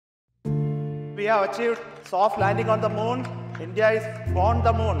we have achieved soft landing on the moon. India is on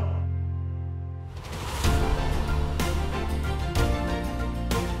the moon.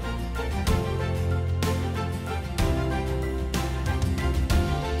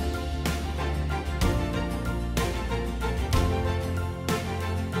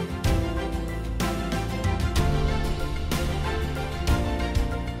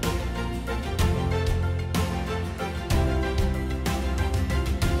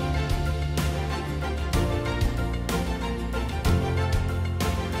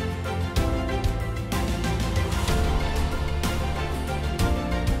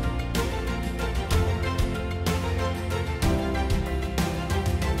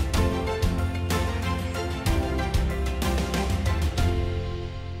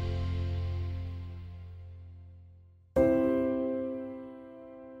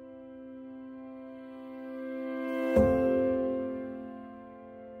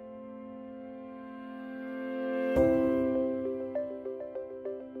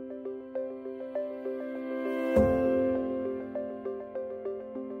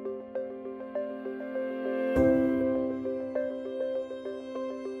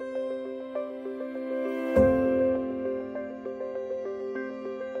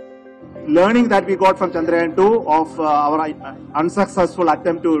 Learning that we got from Chandrayaan-2 of our unsuccessful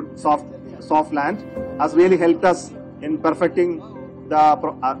attempt to soft land has really helped us in perfecting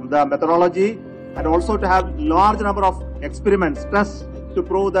the methodology, and also to have large number of experiments tests to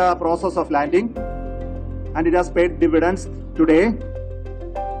prove the process of landing, and it has paid dividends today.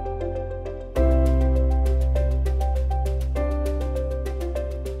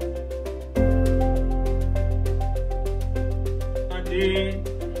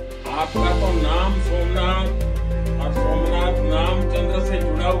 आपका तो नाम सोमनाथ और सोमनाथ नाम चंद्र से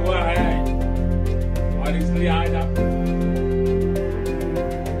जुड़ा हुआ है, और इसलिए आज आप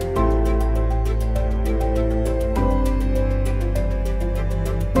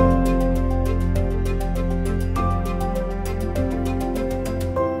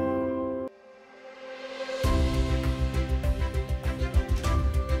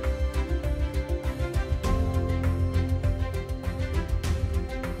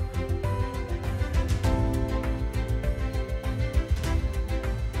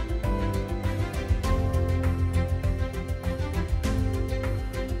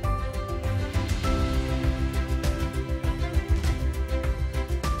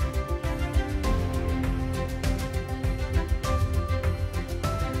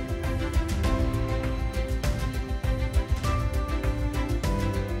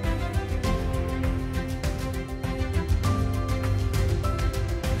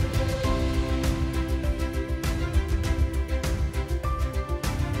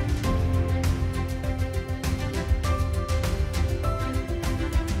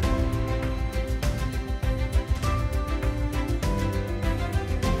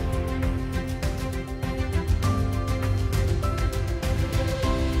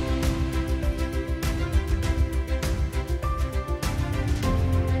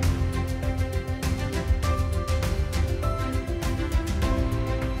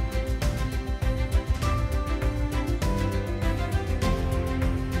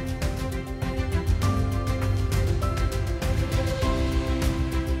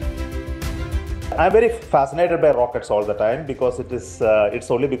I'm very fascinated by rockets all the time, because it's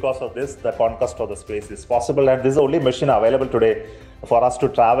only because of this the conquest of the space is possible, and this is the only machine available today for us to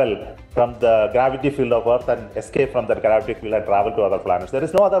travel from the gravity field of Earth and escape from that gravity field and travel to other planets. There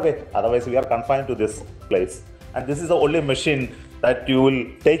is no other way. Otherwise, we are confined to this place. And this is the only machine that will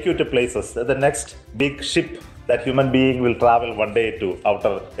take you to places. The next big ship that human being will travel one day to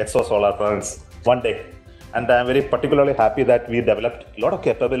outer exosolar planets one day. And I'm very particularly happy that we developed a lot of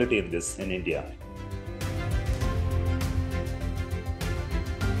capability in this in India.